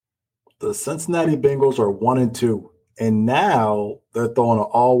The Cincinnati Bengals are 1-2, and now they're throwing an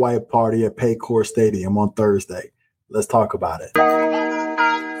all-white party at Paycor Stadium on Thursday. Let's talk about it.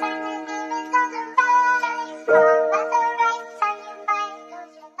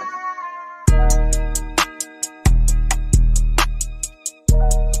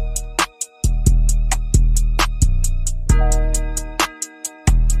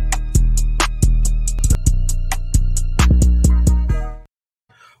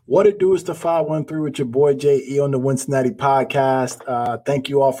 What it do is the 513 with your boy J.E. on the Cincinnati podcast. Thank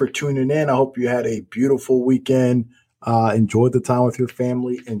you all for tuning in. I hope you had a beautiful weekend. Enjoyed the time with your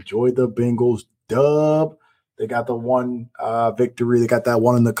family. Enjoyed the Bengals dub. They got the one victory. They got that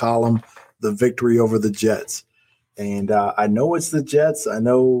one in the column, the victory over the Jets. And I know it's the Jets. I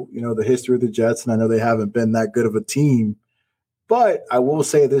know, the history of the Jets, and I know they haven't been that good of a team. But I will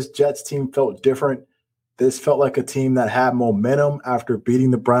say this Jets team felt different. This felt like a team that had momentum after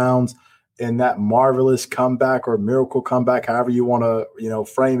beating the Browns in that marvelous comeback or miracle comeback, however you want to,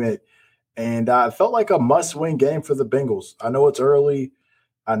 frame it. And it felt like a must-win game for the Bengals. I know it's early.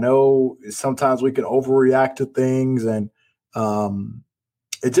 I know sometimes we can overreact to things, and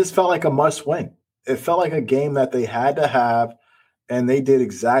it just felt like a must-win. It felt like a game that they had to have, and they did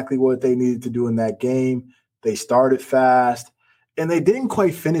exactly what they needed to do in that game. They started fast, and they didn't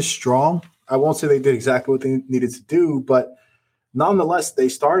quite finish strong. I won't say they did exactly what they needed to do, but nonetheless, they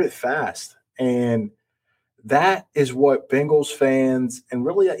started fast. And that is what Bengals fans and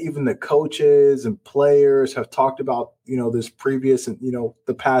really even the coaches and players have talked about, this previous and,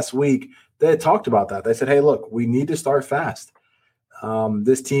 the past week. They had talked about that. They said, hey, look, we need to start fast.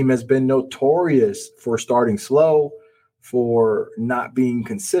 This team has been notorious for starting slow, for not being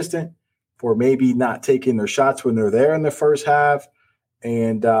consistent, for maybe not taking their shots when they're there in the first half.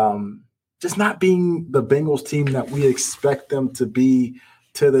 And, just not being the Bengals team that we expect them to be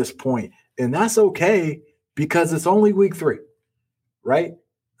to this point. And that's okay because it's only week 3, right?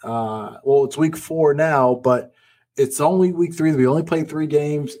 It's week 4 now, but it's only week 3. We only played 3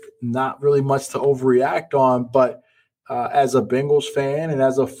 games, not really much to overreact on. But as a Bengals fan and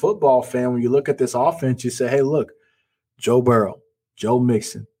as a football fan, when you look at this offense, you say, hey, look, Joe Burrow, Joe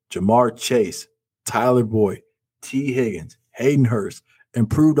Mixon, Jamar Chase, Tyler Boyd, T. Higgins, Hayden Hurst,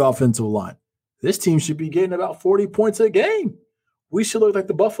 improved offensive line. This team should be getting about 40 points a game. We should look like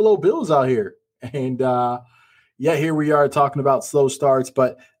the Buffalo Bills out here. And, here we are talking about slow starts.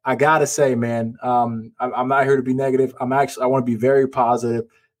 But I got to say, man, I'm not here to be negative. I want to be very positive,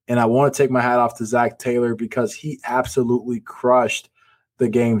 and I want to take my hat off to Zach Taylor because he absolutely crushed the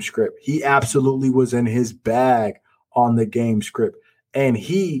game script. He absolutely was in his bag on the game script. And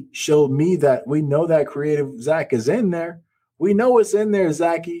he showed me that we know that creative Zach is in there. We know it's in there,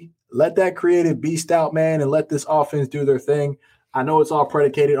 Zachy. Let that creative beast out, man, and let this offense do their thing. I know it's all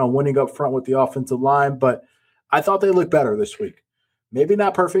predicated on winning up front with the offensive line, but I thought they looked better this week. Maybe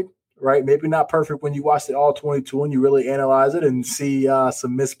not perfect, right? Maybe not perfect when you watch the all 22 and you really analyze it and see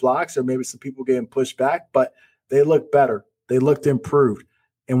some missed blocks or maybe some people getting pushed back, but they look better. They looked improved.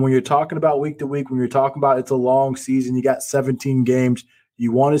 And when you're talking about week to week, when you're talking about it's a long season, you got 17 games,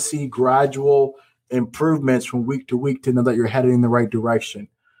 you want to see gradual improvements from week to week to know that you're headed in the right direction.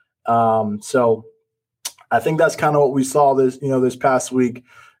 So I think that's kind of what we saw this past week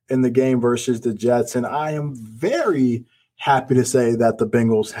in the game versus the Jets. And I am very happy to say that the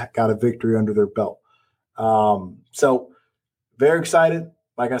Bengals got a victory under their belt. So very excited.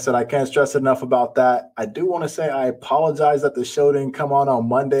 Like I said, I can't stress enough about that. I do want to say I apologize that the show didn't come on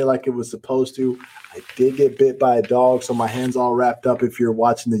Monday like it was supposed to. I did get bit by a dog, so my hand's all wrapped up. If you're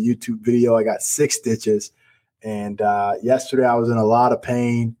watching the YouTube video, I got 6 stitches. And yesterday I was in a lot of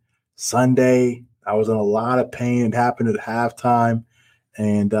pain. Sunday, I was in a lot of pain. It happened at halftime.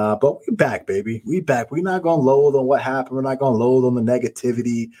 And but we back, baby. We back. We're not going to loathe on what happened. We're not going to loathe on the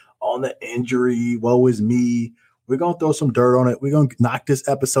negativity, on the injury. Woe is me. We're going to throw some dirt on it. We're going to knock this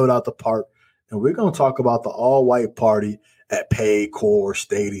episode out the park. And we're going to talk about the all-white party at Paycor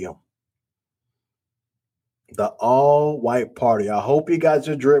Stadium. The all-white party. I hope you got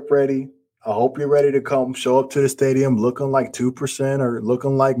your drip ready. I hope you're ready to come show up to the stadium looking like 2% or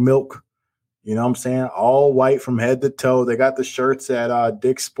looking like milk. You know what I'm saying? All white from head to toe. They got the shirts at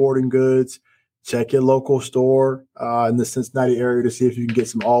Dick's Sporting Goods. Check your local store in the Cincinnati area to see if you can get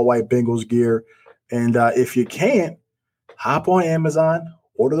some all-white Bengals gear. And if you can't, hop on Amazon,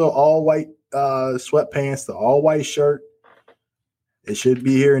 order the all-white sweatpants, the all-white shirt. It should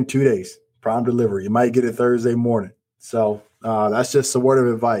be here in 2 days. Prime delivery. You might get it Thursday morning. So that's just a word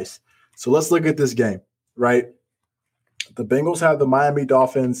of advice. So let's look at this game, right? The Bengals have the Miami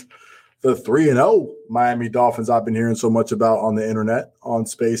Dolphins, the 3-0 Miami Dolphins I've been hearing so much about on the internet, on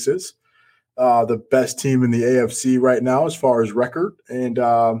Spaces. the best team in the AFC right now as far as record, and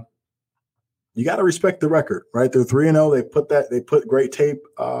you got to respect the record, right? They're 3-0. They put great tape.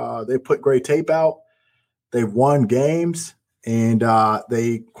 They put great tape out. They've won games, and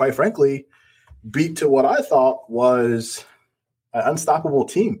they, quite frankly, beat to what I thought was an unstoppable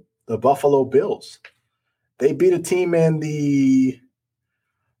team, the Buffalo Bills. They beat a team in the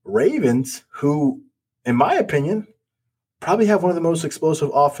Ravens, who, in my opinion, probably have one of the most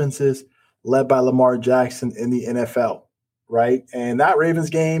explosive offenses led by Lamar Jackson in the NFL, right? And that Ravens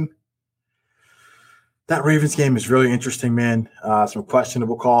game is really interesting, man. Some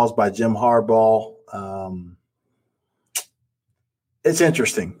questionable calls by Jim Harbaugh. It's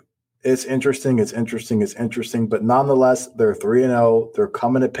interesting. It's interesting. But nonetheless, they're 3-0. They're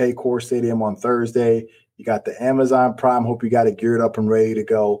coming to Paycor Stadium on Thursday. You got the Amazon Prime. Hope you got it geared up and ready to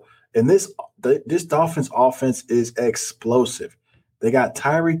go. And this Dolphins offense is explosive. They got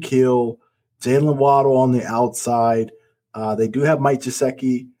Tyreek Hill, Jalen Waddle on the outside. They do have Mike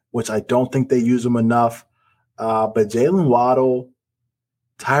Gesicki, which I don't think they use him enough. But Jalen Waddle,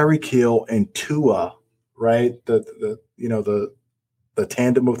 Tyreek Hill, and Tua, right? The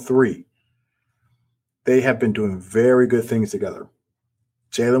tandem of three. They have been doing very good things together.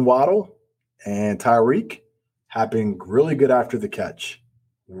 Jalen Waddle and Tyreek have been really good after the catch.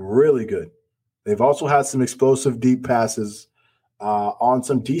 Really good. They've also had some explosive deep passes on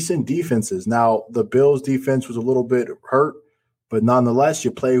some decent defenses. Now, the Bills' defense was a little bit hurt, but nonetheless,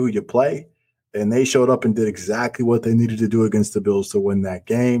 you play who you play. And they showed up and did exactly what they needed to do against the Bills to win that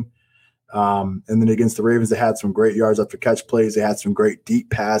game. And then against the Ravens, they had some great yards after catch plays. They had some great deep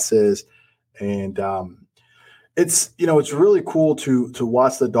passes. And it's really cool to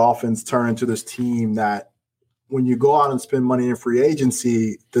watch the Dolphins turn into this team that when you go out and spend money in free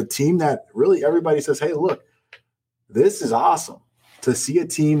agency, the team that really everybody says, hey, look, this is awesome. To see a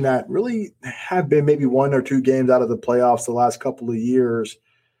team that really have been maybe one or two games out of the playoffs the last couple of years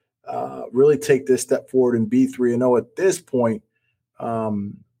really take this step forward and be 3-0 at this point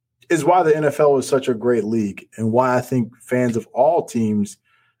is why the NFL is such a great league and why I think fans of all teams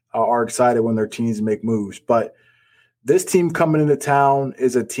are excited when their teams make moves. But this team coming into town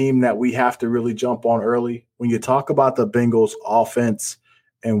is a team that we have to really jump on early. When you talk about the Bengals offense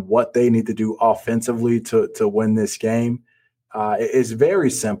and what they need to do offensively to win this game, it's very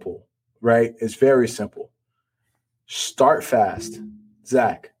simple, right? It's very simple. Start fast.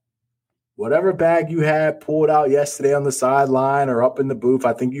 Zach, whatever bag you had pulled out yesterday on the sideline or up in the booth,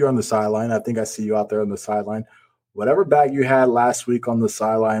 I think you're on the sideline. I think I see you out there on the sideline. Whatever bag you had last week on the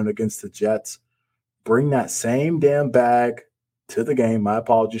sideline against the Jets, bring that same damn bag to the game. My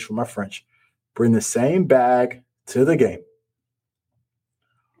apologies for my French. Bring the same bag to the game.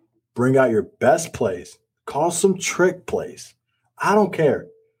 Bring out your best plays. Call some trick plays. I don't care.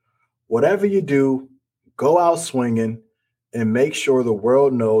 Whatever you do, go out swinging and make sure the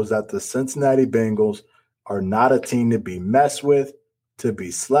world knows that the Cincinnati Bengals are not a team to be messed with, to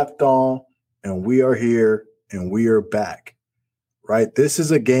be slept on, and we are here and we are back, right? This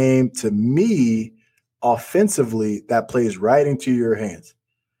is a game, to me, offensively, that plays right into your hands.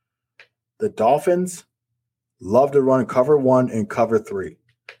 The Dolphins love to run cover 1 and cover 3.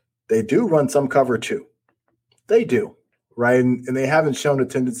 They do run some cover 2. They do, right? And they haven't shown a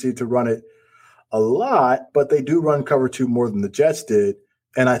tendency to run it a lot, but they do run cover 2 more than the Jets did.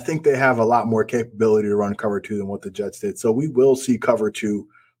 And I think they have a lot more capability to run cover 2 than what the Jets did. So we will see cover 2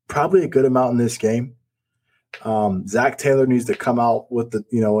 probably a good amount in this game. Zach Taylor needs to come out with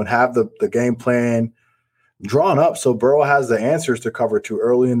and have the game plan drawn up so Burrow has the answers to cover 2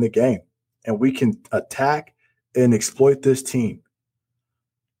 early in the game. And we can attack and exploit this team.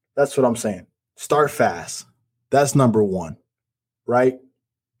 That's what I'm saying. Start fast. That's number 1, right?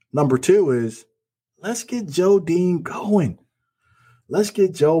 Number 2 is let's get Joe Dean going. Let's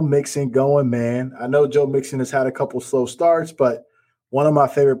get Joe Mixon going, man. I know Joe Mixon has had a couple slow starts, but one of my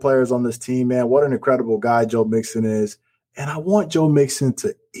favorite players on this team, man. What an incredible guy Joe Mixon is. And I want Joe Mixon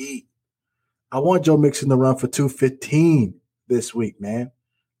to eat. I want Joe Mixon to run for 215 this week, man.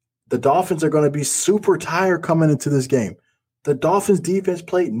 The Dolphins are going to be super tired coming into this game. The Dolphins defense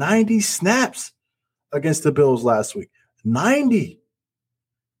played 90 snaps against the Bills last week. 90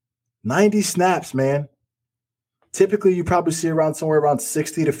 snaps, man. Typically, you probably see somewhere around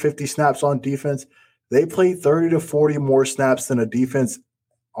 60 to 50 snaps on defense. They played 30 to 40 more snaps than a defense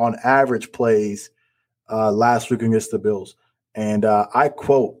on average plays last week against the Bills. And I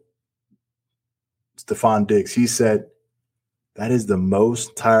quote Stephon Diggs. He said, "That is the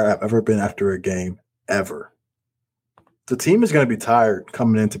most tired I've ever been after a game ever." The team is going to be tired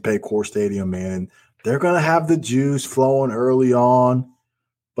coming into Paycor Stadium, man. They're going to have the juice flowing early on.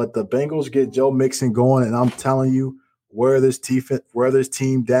 but the Bengals get Joe Mixon going, and I'm telling you, wear this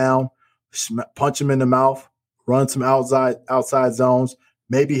team down, punch him in the mouth, run some outside zones,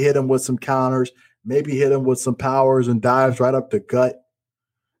 maybe hit him with some counters, maybe hit him with some powers and dives right up the gut,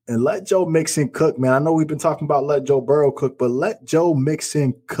 and let Joe Mixon cook, man. I know we've been talking about let Joe Burrow cook, but let Joe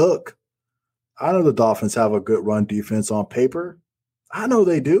Mixon cook. I know the Dolphins have a good run defense on paper. I know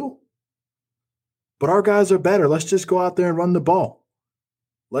they do. But our guys are better. Let's just go out there and run the ball.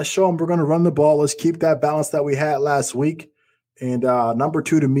 Let's show them we're going to run the ball. Let's keep that balance that we had last week. And number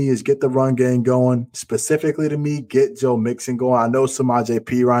 2 to me is get the run game going. Specifically to me, get Joe Mixon going. I know Samaje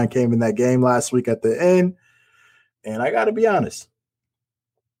Perine came in that game last week at the end. And I got to be honest.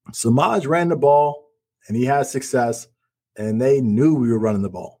 Samaj ran the ball, and he had success, and they knew we were running the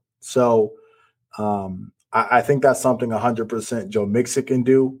ball. So I think that's something 100% Joe Mixon can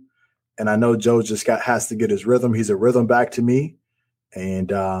do. And I know Joe just has to get his rhythm. He's a rhythm back to me.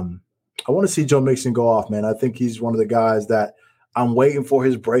 And I want to see Joe Mixon go off, man. I think he's one of the guys that I'm waiting for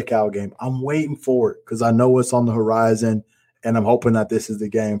his breakout game. I'm waiting for it because I know it's on the horizon, and I'm hoping that this is the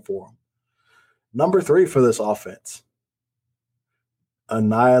game for him. Number 3 for this offense,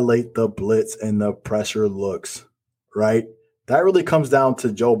 annihilate the blitz and the pressure looks, right? That really comes down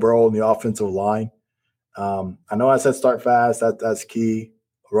to Joe Burrow and the offensive line. I know I said start fast. That's key.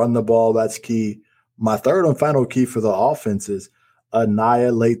 Run the ball, that's key. My third and final key for the offense is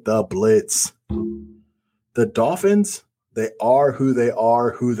annihilate the blitz. The Dolphins, they are who they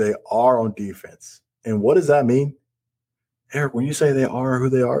are on defense. And what does that mean? Eric, when you say they are who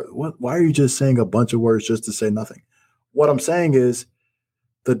they are, why are you just saying a bunch of words just to say nothing? What I'm saying is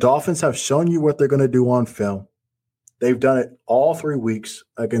the Dolphins have shown you what they're going to do on film. They've done it all 3 weeks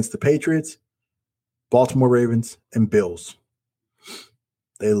against the Patriots, Baltimore Ravens, and Bills.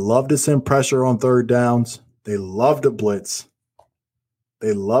 They love to send pressure on third downs. They love to blitz.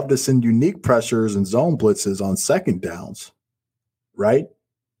 They love to send unique pressures and zone blitzes on second downs, right?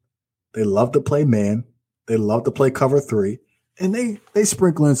 They love to play man. They love to play cover 3, and they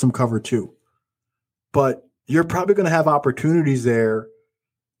sprinkle in some cover 2. But you're probably going to have opportunities there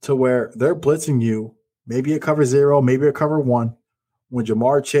to where they're blitzing you, maybe at cover 0, maybe at cover 1. When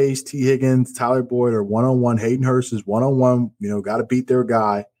Jamar Chase, T. Higgins, Tyler Boyd are one-on-one, Hayden Hurst is one-on-one, got to beat their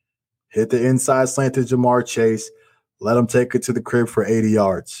guy. Hit the inside slant to Jamar Chase. Let him take it to the crib for 80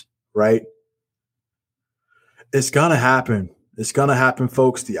 yards, right? It's going to happen. It's going to happen,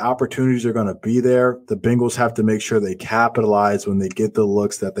 folks. The opportunities are going to be there. The Bengals have to make sure they capitalize when they get the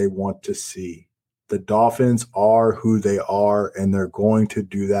looks that they want to see. The Dolphins are who they are, and they're going to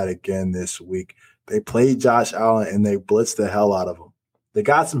do that again this week. They played Josh Allen, and they blitzed the hell out of him. They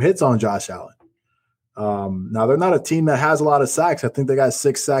got some hits on Josh Allen. Now, they're not a team that has a lot of sacks. I think they got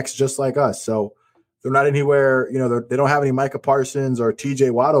 6 sacks just like us. So they're not anywhere, they don't have any Micah Parsons or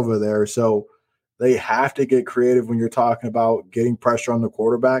TJ Watt over there. So they have to get creative when you're talking about getting pressure on the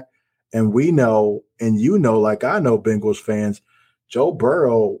quarterback. And we know, and like I know, Bengals fans, Joe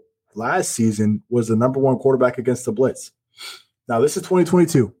Burrow last season was the number 1 quarterback against the blitz. Now, this is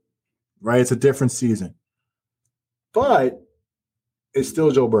 2022, right? It's a different season. But it's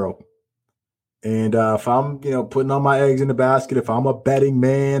still Joe Burrow. And if I'm, putting all my eggs in the basket, if I'm a betting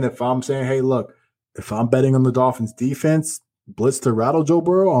man, if I'm saying, hey, look, if I'm betting on the Dolphins defense, blitz to rattle Joe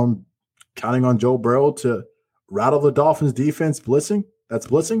Burrow, I'm counting on Joe Burrow to rattle the Dolphins defense blitzing. That's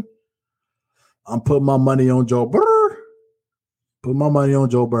blitzing. I'm putting my money on Joe Burrow. Put my money on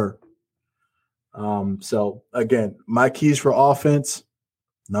Joe Burrow. So, again, my keys for offense,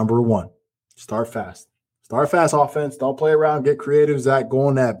 number 1, start fast. Start fast offense. Don't play around. Get creative. Zach, go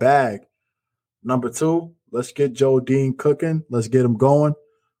in that bag. Number 2, let's get Joe Dean cooking. Let's get him going.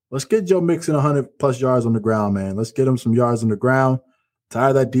 Let's get Joe Mixon 100-plus yards on the ground, man. Let's get him some yards on the ground.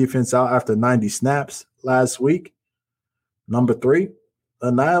 Tire that defense out after 90 snaps last week. Number 3,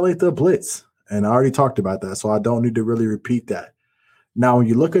 annihilate the blitz. And I already talked about that, so I don't need to really repeat that. Now, when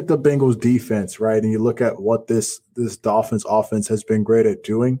you look at the Bengals defense, right, and you look at what this Dolphins offense has been great at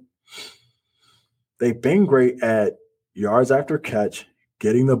doing, they've been great at yards after catch,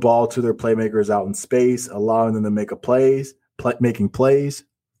 getting the ball to their playmakers out in space, allowing them to making plays,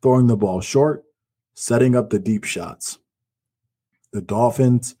 throwing the ball short, setting up the deep shots. The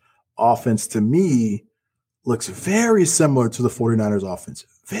Dolphins offense, to me, looks very similar to the 49ers offense.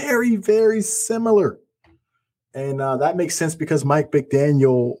 Very, very similar. And that makes sense because Mike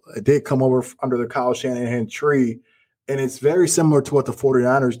McDaniel did come over under the Kyle Shanahan tree, and it's very similar to what the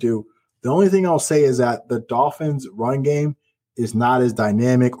 49ers do. The only thing I'll say is that the Dolphins' run game is not as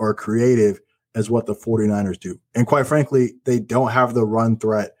dynamic or creative as what the 49ers do. And quite frankly, they don't have the run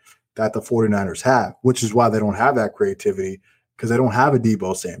threat that the 49ers have, which is why they don't have that creativity, because they don't have a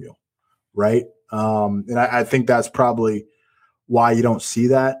Deebo Samuel, right? And I think that's probably why you don't see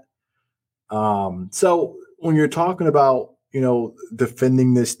that. So when you're talking about,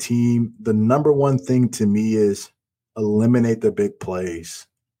 defending this team, the number one thing to me is eliminate the big plays,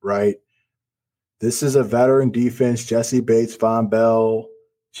 right? This is a veteran defense. Jesse Bates, Von Bell,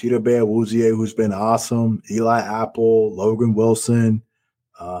 Chidobe Awuzie, who's been awesome, Eli Apple, Logan Wilson,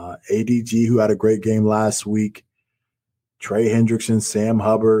 ADG, who had a great game last week, Trey Hendrickson, Sam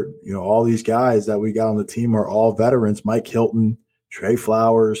Hubbard, all these guys that we got on the team are all veterans. Mike Hilton, Trey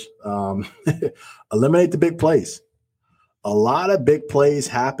Flowers. Eliminate the big plays. A lot of big plays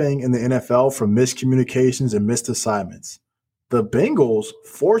happening in the NFL from miscommunications and missed assignments. The Bengals,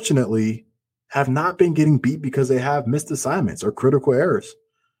 fortunately, have not been getting beat because they have missed assignments or critical errors,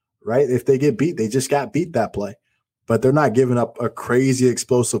 right? If they get beat, they just got beat that play. But they're not giving up a crazy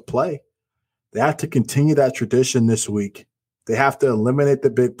explosive play. They have to continue that tradition this week. They have to eliminate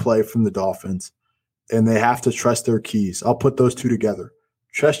the big play from the Dolphins, and they have to trust their keys. I'll put those two together.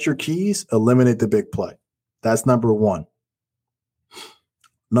 Trust your keys, eliminate the big play. That's number one.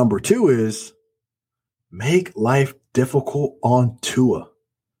 Number two is make life difficult on Tua,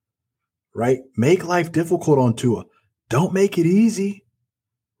 right? Make life difficult on Tua. Don't make it easy,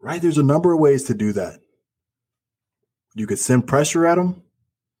 right? There's a number of ways to do that. You could send pressure at him.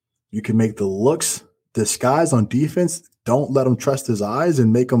 You can make the looks disguise on defense. Don't let him trust his eyes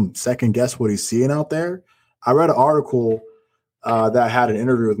and make him second guess what he's seeing out there. I read an article that had an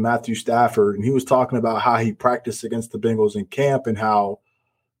interview with Matthew Stafford, and he was talking about how he practiced against the Bengals in camp and how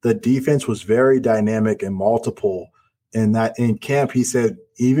the defense was very dynamic and multiple. And that in camp, he said,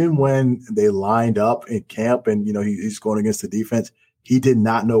 even when they lined up in camp and, he's going against the defense, he did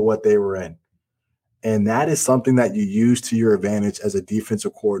not know what they were in. And that is something that you use to your advantage as a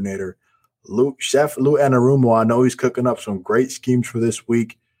defensive coordinator. Chef Lou Anarumo, I know he's cooking up some great schemes for this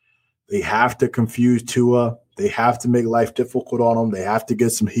week. They have to confuse Tua. They have to make life difficult on him. They have to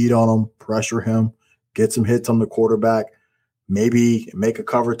get some heat on him, pressure him, get some hits on the quarterback, maybe make a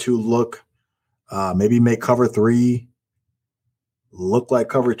cover two look, maybe make cover three look like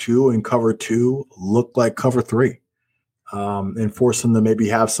cover two and cover two look like cover three. And force them to maybe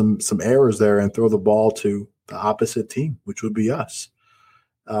have some errors there and throw the ball to the opposite team, which would be us.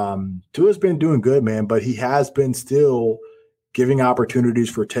 Tua's been doing good, man, but he has been still giving opportunities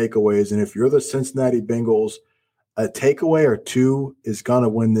for takeaways. And if you're the Cincinnati Bengals, a takeaway or two is going to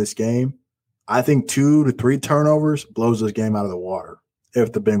win this game. I think 2 to 3 turnovers blows this game out of the water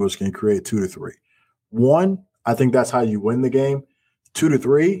if the Bengals can create 2 to 3. 1, I think that's how you win the game. 2 to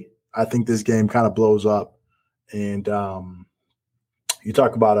 3, I think this game kind of blows up. And you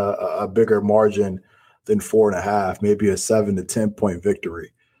talk about a bigger margin than 4.5, maybe a 7 to 10 point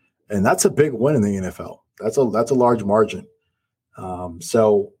victory. And that's a big win in the NFL. That's a large margin.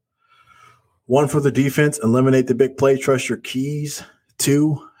 So 1 for the defense, eliminate the big play, trust your keys.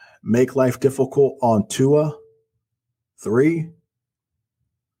 2, make life difficult on Tua. 3,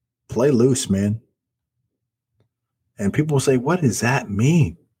 play loose, man. And people say, what does that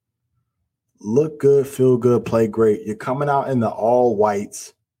mean? Look good, feel good, play great. You're coming out in the all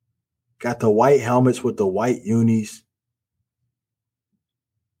whites. Got the white helmets with the white unis.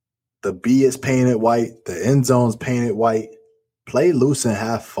 The B is painted white. The end zone's painted white. Play loose and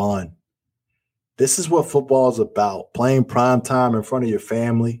have fun. This is what football is about. Playing prime time in front of your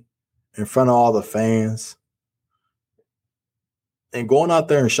family, in front of all the fans, and going out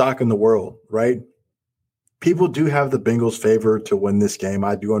there and shocking the world, right? People do have the Bengals favored to win this game.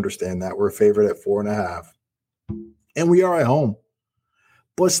 I do understand that. We're favored at 4.5. And we are at home.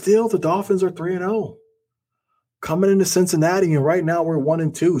 But still, the Dolphins are 3-0. Coming into Cincinnati, and right now we're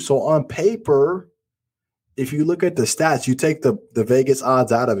 1-2. So on paper, if you look at the stats, you take the Vegas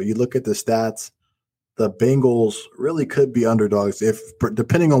odds out of it. You look at the stats, the Bengals really could be underdogs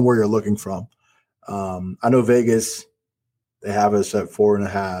depending on where you're looking from. I know Vegas, they have us at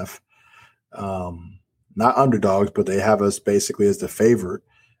 4.5. Not underdogs, but they have us basically as the favorite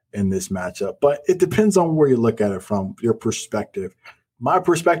in this matchup. But it depends on where you look at it from, your perspective. My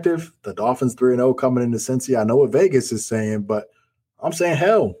perspective, the Dolphins 3-0 coming into Cincy. I know what Vegas is saying, but I'm saying,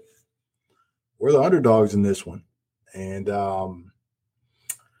 hell, we're the underdogs in this one. And I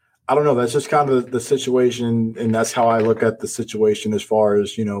don't know. That's just kind of the situation, and that's how I look at the situation as far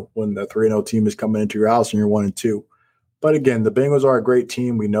as, when the 3-0 team is coming into your house and you're 1-2. But again, the Bengals are a great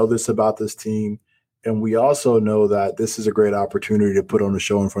team. We know this about this team. And we also know that this is a great opportunity to put on a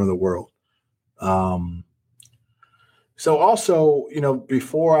show in front of the world. So also,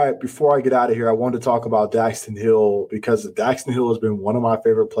 before I get out of here, I wanted to talk about Daxton Hill, because Daxton Hill has been one of my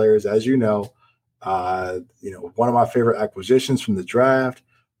favorite players, as you know. One of my favorite acquisitions from the draft,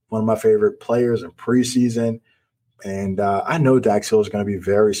 one of my favorite players in preseason. And I know Dax Hill is going to be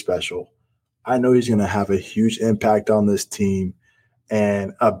very special. I know he's going to have a huge impact on this team.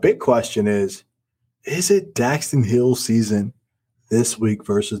 And a big question is it Daxton Hill's season this week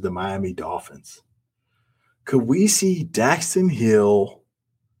versus the Miami Dolphins? Could we see Daxton Hill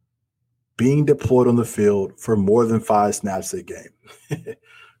being deployed on the field for more than 5 snaps a game?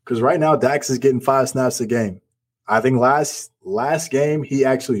 Because right now, Dax is getting 5 snaps a game. I think last game he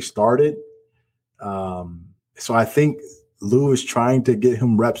actually started. So I think Lou is trying to get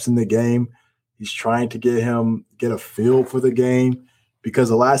him reps in the game. He's trying to get a feel for the game, because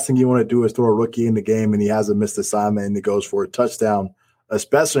the last thing you want to do is throw a rookie in the game and he has a missed assignment and he goes for a touchdown,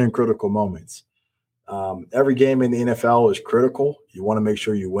 especially in critical moments. Every game in the NFL is critical. You want to make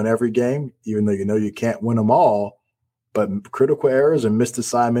sure you win every game, even though you know you can't win them all. But critical errors and missed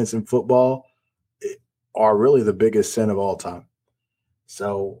assignments in football are really the biggest sin of all time.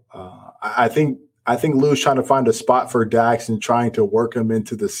 So I think Lou's trying to find a spot for Dax and trying to work him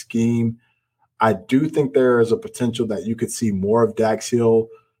into the scheme. I do think there is a potential that you could see more of Dax Hill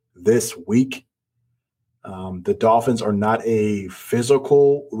this week. The Dolphins are not a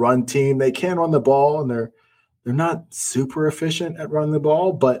physical run team. They can run the ball, and they're not super efficient at running the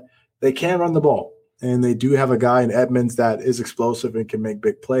ball, but they can run the ball. And they do have a guy in Edmonds that is explosive and can make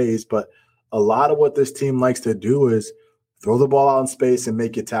big plays. But a lot of what this team likes to do is throw the ball out in space and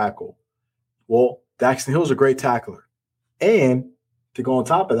make you tackle. Well, Daxton Hill is a great tackler. And to go on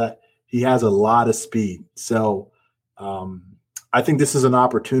top of that, he has a lot of speed. So I think this is an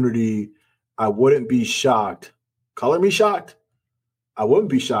opportunity. I wouldn't be shocked. Color me shocked. I wouldn't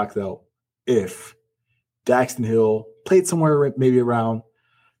be shocked, though, if Daxton Hill played somewhere maybe around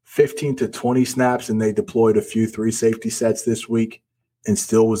 15 to 20 snaps and they deployed a few 3 safety sets this week and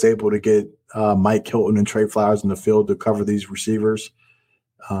still was able to get Mike Hilton and Trey Flowers in the field to cover these receivers.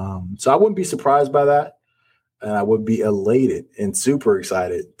 So I wouldn't be surprised by that. And I would be elated and super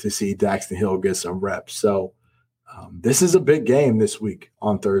excited to see Daxton Hill get some reps. So this is a big game this week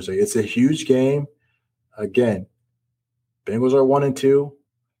on Thursday. It's a huge game. Again, Bengals are 1-2.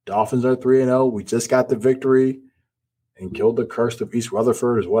 Dolphins are 3-0. We just got the victory and killed the curse of East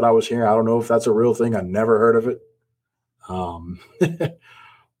Rutherford is what I was hearing. I don't know if that's a real thing. I never heard of it.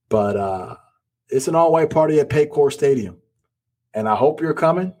 But it's an all-white party at Paycor Stadium. And I hope you're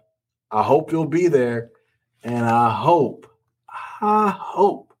coming. I hope you'll be there. And I hope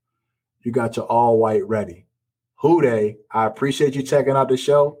you got your all-white ready. Hoo day. I appreciate you checking out the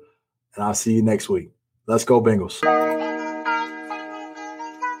show, and I'll see you next week. Let's go, Bengals.